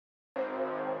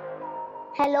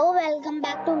Hello, welcome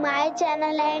back to my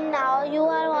channel, and now you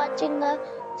are watching a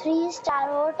 3-star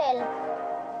hotel.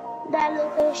 The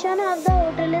location of the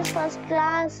hotel is first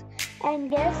class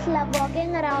and guests love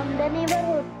walking around the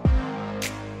neighborhood.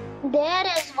 There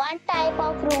is one type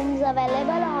of rooms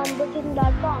available on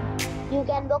booking.com. You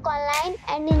can book online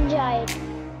and enjoy it.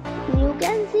 You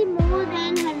can see more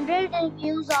than 100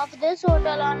 reviews of this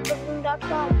hotel on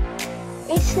booking.com.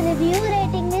 Its review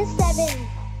rating is 7.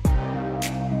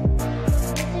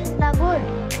 The good.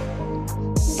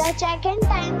 The check-in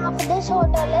time of this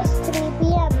hotel is 3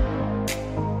 p.m.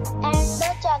 and the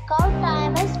checkout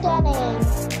time is 10 a.m.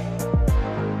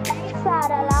 Pets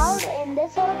are allowed in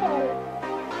this hotel.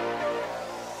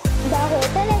 The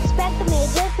hotel accepts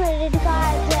major credit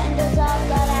cards and reserves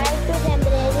the right to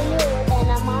temporarily hold an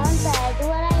amount prior to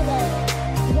arrival.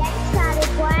 Guests are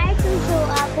required to show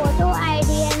a photo ID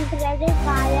and credit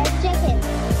card at check-in.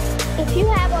 If you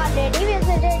have already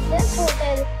visited this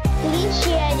hotel, please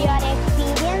share your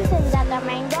experience in the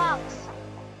comment box.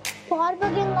 For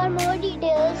booking or more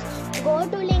details, go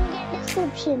to link in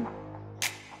description.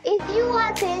 If you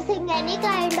are facing any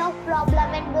kind of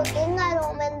problem in booking a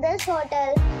room in this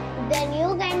hotel, then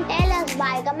you can tell us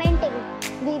by commenting.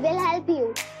 We will help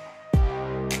you.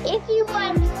 If you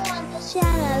are new on this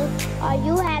channel or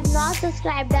you have not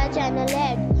subscribed our channel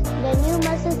yet, then you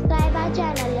must subscribe our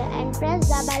channel and press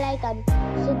the bell icon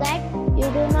so that you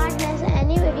do not miss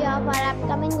any video of our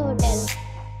upcoming hotel.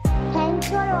 Thanks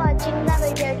for watching the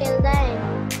video till the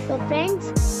end. So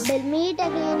friends, we'll meet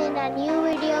again in a new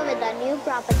video with a new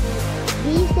property.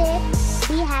 Be safe,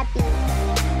 be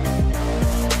happy.